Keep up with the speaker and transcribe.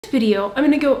video, I'm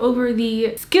going to go over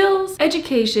the skills,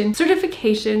 education,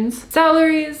 certifications,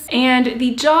 salaries, and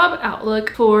the job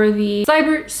outlook for the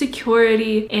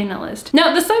Cybersecurity Analyst.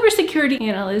 Now, the Cybersecurity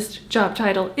Analyst job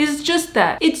title is just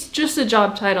that. It's just a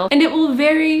job title, and it will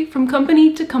vary from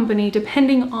company to company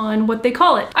depending on what they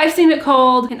call it. I've seen it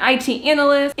called an IT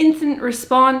analyst, incident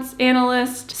response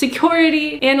analyst,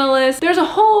 security analyst. There's a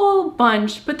whole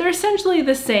bunch, but they're essentially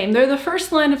the same. They're the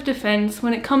first line of defense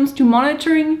when it comes to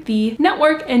monitoring the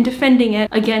network and defending it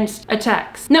against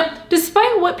attacks. Now,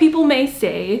 despite what people may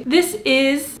say, this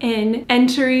is an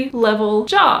entry-level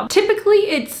job. Typically,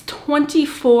 it's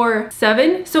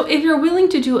 24/7. So if you're willing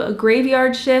to do a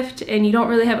graveyard shift and you don't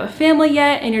really have a family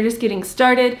yet and you're just getting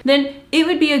started, then it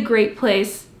would be a great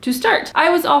place to start.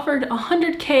 I was offered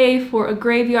 $100K for a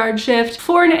graveyard shift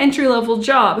for an entry-level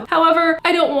job. However,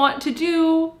 I don't want to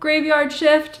do graveyard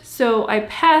shift, so I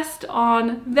passed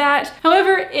on that.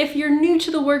 However, if you're new to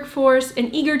the workforce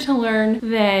and eager to learn,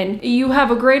 then you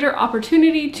have a greater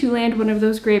opportunity to land one of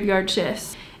those graveyard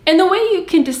shifts. And the way you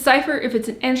can decipher if it's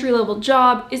an entry-level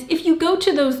job is if you go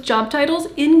to those job titles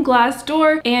in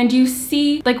Glassdoor and you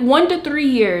see like 1 to 3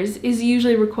 years is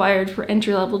usually required for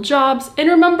entry-level jobs.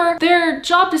 And remember, their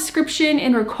job description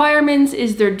and requirements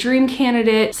is their dream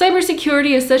candidate.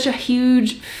 Cybersecurity is such a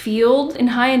huge field and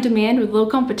high in demand with low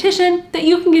competition that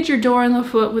you can get your door in the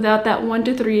foot without that 1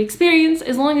 to 3 experience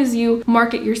as long as you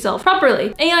market yourself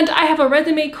properly. And I have a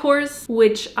resume course,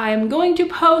 which I'm going to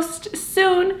post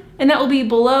soon, and that will be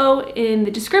below in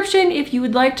the description if you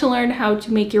would like to learn how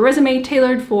to make your resume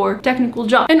tailored for technical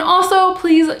jobs. And also,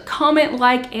 please comment,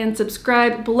 like, and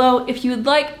subscribe below if you would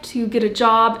like to get a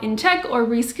job in tech or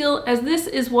reskill, as this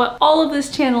is what all of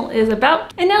this channel is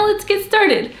about. And now let's get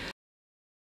started.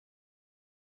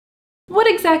 What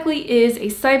exactly is a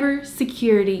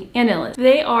cybersecurity analyst?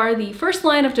 They are the first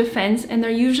line of defense, and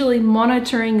they're usually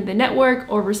monitoring the network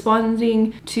or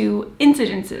responding to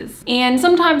incidences and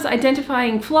sometimes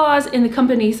identifying flaws in the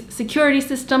company's security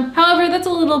system. However, that's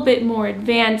a little bit more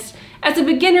advanced. As a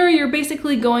beginner, you're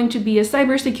basically going to be a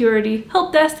cybersecurity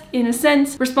help desk in a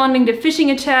sense, responding to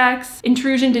phishing attacks,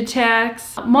 intrusion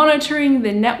attacks, monitoring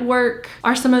the network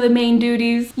are some of the main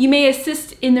duties. You may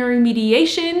assist in the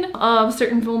remediation of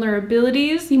certain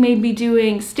vulnerabilities. You may be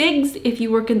doing STIGs if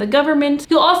you work in the government.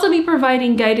 You'll also be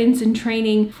providing guidance and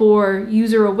training for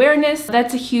user awareness.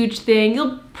 That's a huge thing.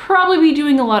 You'll probably be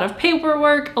doing a lot of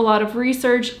paperwork, a lot of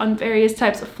research on various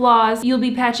types of flaws. You'll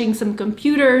be patching some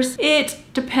computers. It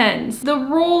depends. The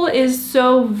role is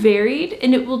so varied,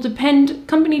 and it will depend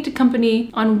company to company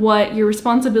on what your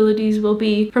responsibilities will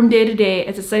be from day to day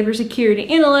as a cybersecurity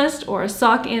analyst or a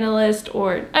SOC analyst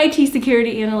or an IT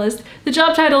security analyst. The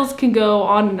job titles can go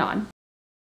on and on.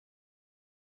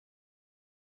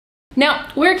 Now,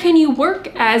 where can you work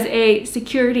as a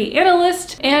security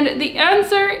analyst? And the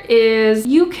answer is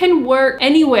you can work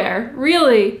anywhere,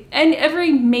 really. And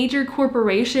every major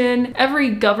corporation, every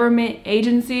government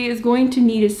agency is going to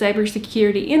need a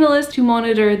cybersecurity analyst to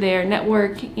monitor their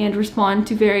network and respond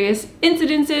to various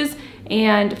incidences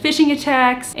and phishing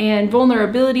attacks and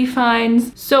vulnerability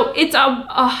finds. So it's a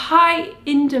high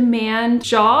in demand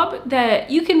job that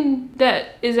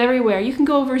is everywhere. You can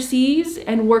go overseas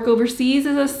and work overseas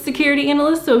as a security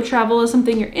analyst, so travel is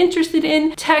something you're interested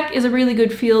in. Tech is a really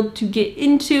good field to get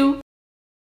into.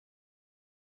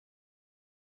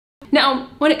 Now,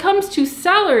 when it comes to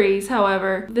salaries,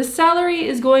 however, the salary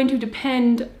is going to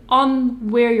depend on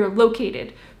where you're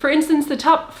located. For instance, the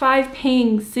top 5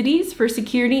 paying cities for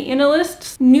security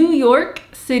analysts: New York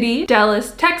City,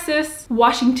 Dallas, Texas,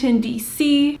 Washington,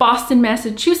 D.C., Boston,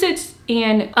 Massachusetts,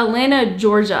 and Atlanta,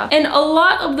 Georgia. And a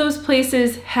lot of those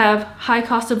places have high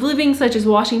cost of living, such as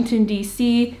Washington,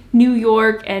 D.C., New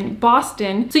York, and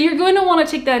Boston. So you're going to want to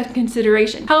take that into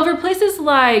consideration. However, places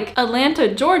like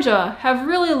Atlanta, Georgia have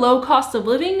really low cost of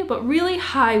living, but really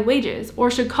high wages,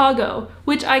 or Chicago,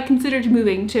 which I considered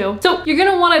moving to. So you're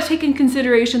going to want to take in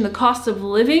consideration the cost of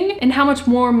living and how much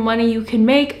more money you can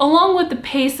make, along with the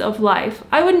pace of life.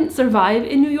 I wouldn't survive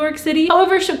in New York City.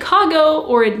 However, Chicago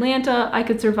or Atlanta, I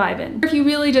could survive in. If you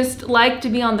really just like to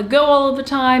be on the go all of the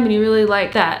time and you really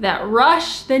like that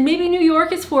rush, then maybe New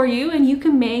York is for you and you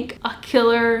can make a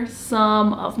killer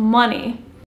sum of money.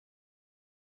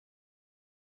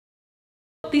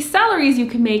 The salaries you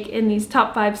can make in these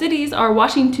top 5 cities are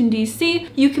Washington, D.C.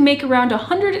 You can make around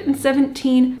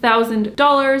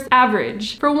 $117,000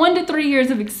 average. For 1 to 3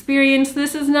 years of experience,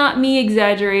 this is not me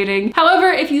exaggerating.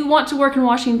 However, if you want to work in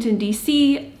Washington,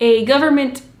 D.C., a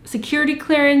government security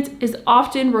clearance is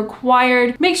often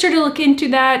required. Make sure to look into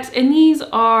that. And these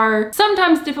are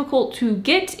sometimes difficult to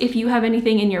get if you have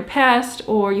anything in your past,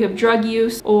 or you have drug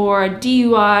use or a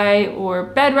DUI or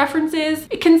bad references.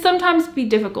 It can sometimes be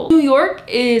difficult. New York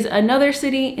is another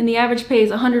city, and the average pay is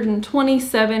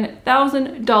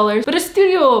 $127,000, but a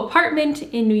studio apartment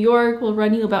in New York will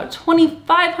run you about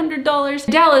 $2,500.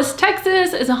 Dallas,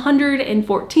 Texas is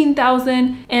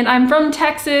 $114,000, and I'm from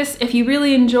Texas. If you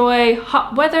really enjoy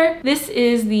hot weather, this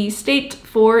is the state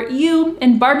for you.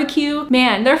 And barbecue,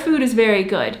 man, their food is very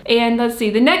good. And let's see,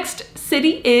 the next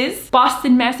city is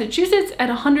Boston, Massachusetts at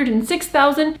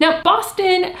 $106,000. Now,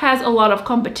 Boston has a lot of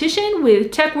competition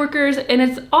with tech workers, and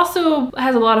it also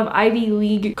has a lot of Ivy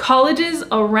League colleges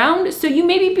around, so you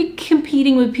may be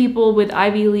competing with people with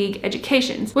Ivy League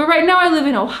educations. Where right now I live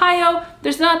in Ohio,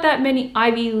 there's not that many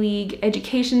Ivy League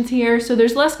educations here, so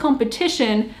there's less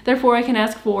competition, therefore I can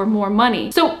ask for more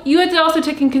money. So you have to also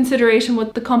take in consideration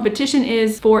what the competition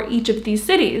is for each of these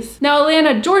cities. Now,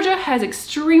 Atlanta, Georgia has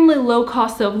extremely low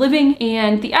cost of living,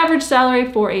 and the average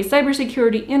salary for a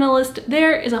cybersecurity analyst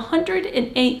there is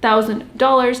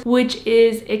 $108,000, which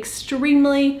is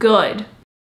extremely good.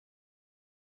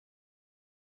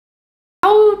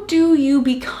 How do you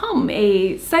become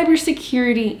a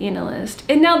cybersecurity analyst?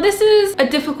 And now this is a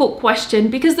difficult question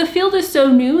because the field is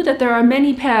so new that there are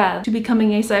many paths to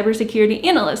becoming a cybersecurity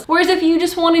analyst. Whereas if you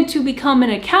just wanted to become an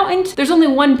accountant, there's only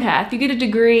one path. You get a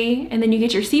degree, and then you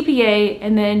get your CPA,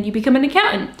 and then you become an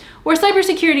accountant. Where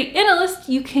cybersecurity analyst,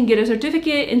 you can get a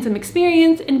certificate and some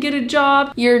experience and get a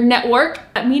job. Your network,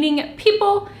 meaning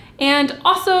people, and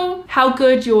also how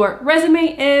good your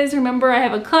resume is. Remember, I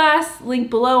have a class, link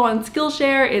below on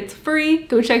Skillshare. It's free,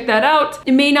 go check that out.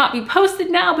 It may not be posted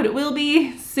now, but it will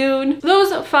be soon.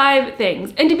 Those 5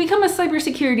 things. And to become a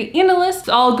cybersecurity analyst,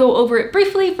 I'll go over it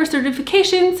briefly. For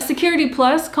certifications, Security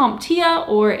Plus CompTIA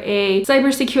or a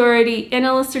cybersecurity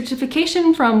analyst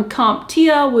certification from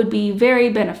CompTIA would be very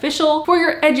beneficial. For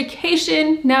your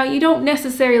education, now you don't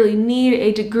necessarily need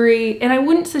a degree, and I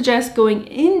wouldn't suggest going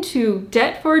into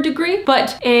debt for a degree,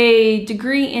 but a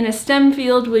degree in a STEM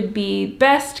field would be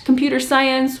best. Computer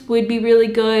science would be really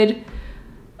good.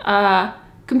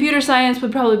 Computer science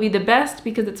would probably be the best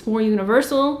because it's more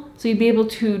universal, so you'd be able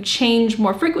to change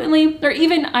more frequently. Or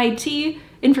even IT,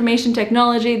 information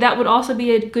technology, that would also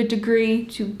be a good degree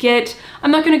to get.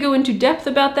 I'm not going to go into depth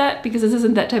about that because this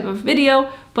isn't that type of video,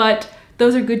 but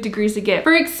those are good degrees to get.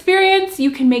 For experience,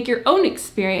 you can make your own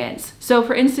experience. So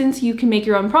for instance, you can make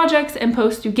your own projects and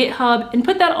post to GitHub and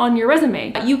put that on your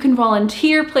resume. You can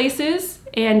volunteer places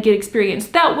and get experience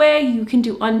that way. You can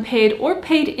do unpaid or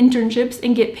paid internships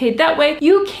and get paid that way.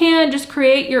 You can just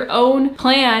create your own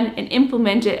plan and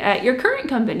implement it at your current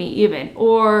company even.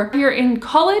 Or if you're in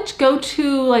college, go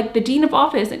to like the dean of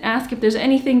office and ask if there's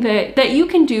anything that you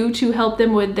can do to help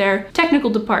them with their technical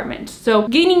department. So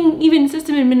gaining even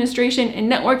system administration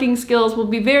and networking skills will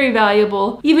be very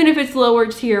valuable, even if it's lower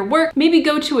tier work. Maybe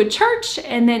go to a church,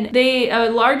 and then a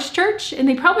large church, and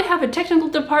they probably have a technical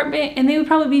department, and they would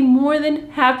probably be more than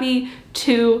happy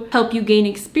to help you gain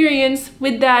experience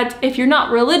with that. If you're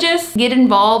not religious, get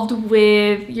involved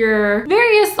with your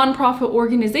various nonprofit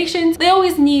organizations. They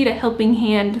always need a helping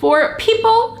hand. For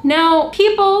people, now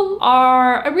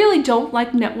I really don't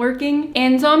like networking,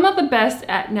 and so I'm not the best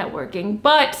at networking,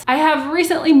 but I have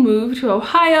recently moved to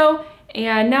Ohio,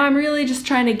 and now I'm really just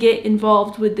trying to get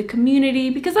involved with the community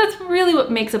because that's really what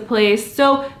makes a place.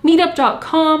 So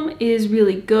meetup.com is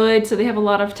really good. So they have a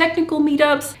lot of technical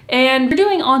meetups, and they're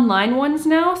doing online ones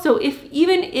now. So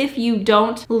even if you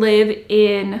don't live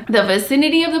in the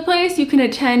vicinity of the place, you can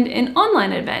attend an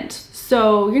online event.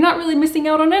 So you're not really missing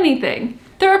out on anything.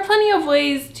 There are plenty of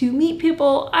ways to meet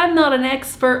people. I'm not an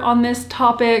expert on this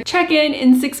topic. Check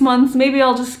in 6 months. Maybe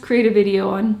I'll just create a video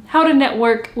on how to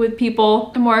network with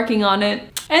people. I'm working on it.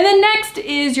 And then next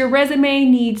is your resume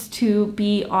needs to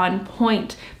be on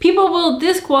point. People will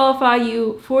disqualify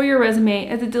you for your resume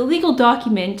as it's a legal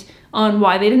document on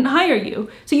why they didn't hire you.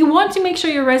 So you want to make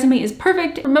sure your resume is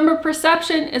perfect. Remember,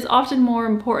 perception is often more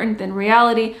important than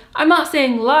reality. I'm not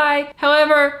saying lie.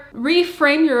 However,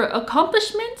 reframe your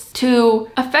accomplishments to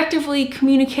effectively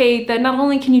communicate that not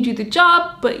only can you do the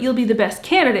job, but you'll be the best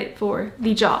candidate for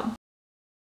the job.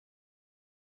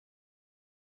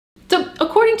 So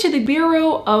according to the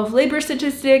Bureau of Labor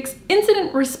Statistics,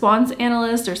 incident response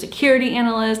analyst or security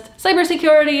analyst,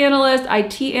 cybersecurity analyst,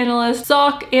 IT analyst,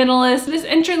 SOC analyst, this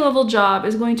entry-level job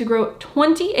is going to grow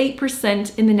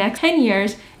 28% in the next 10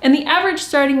 years, and the average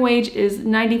starting wage is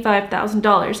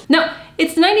 $95,000. Now,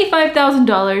 it's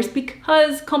 $95,000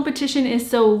 because competition is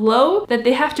so low that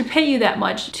they have to pay you that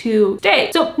much to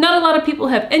stay. So not a lot of people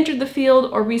have entered the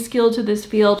field or reskilled to this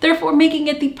field, therefore making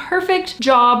it the perfect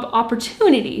job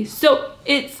opportunity. So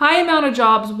it's high amount of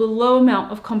jobs with low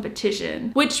amount of competition,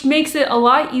 which makes it a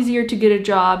lot easier to get a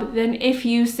job than if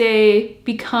you say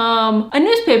become a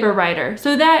newspaper writer.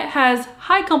 So that has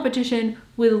high competition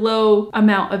with low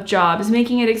amount of jobs,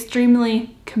 making it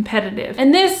extremely competitive.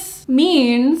 And this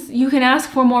means you can ask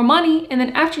for more money, and then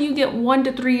after you get 1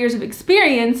 to 3 years of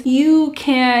experience, you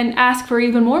can ask for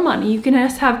even more money. You can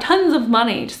just have tons of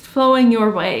money just flowing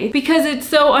your way because it's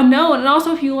so unknown. And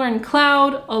also if you learn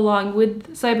cloud along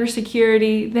with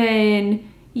cybersecurity, then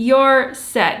you're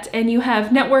set and you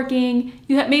have networking,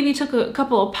 maybe took a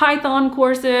couple of Python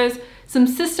courses, some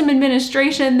system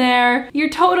administration there. You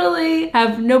totally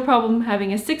have no problem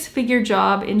having a 6-figure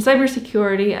job in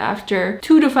cybersecurity after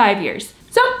 2 to 5 years.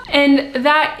 So, and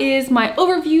that is my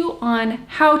overview on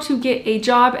how to get a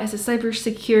job as a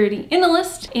cybersecurity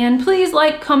analyst. And please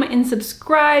like, comment, and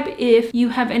subscribe if you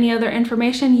have any other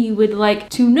information you would like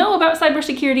to know about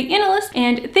cybersecurity analysts.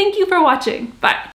 And thank you for watching. Bye.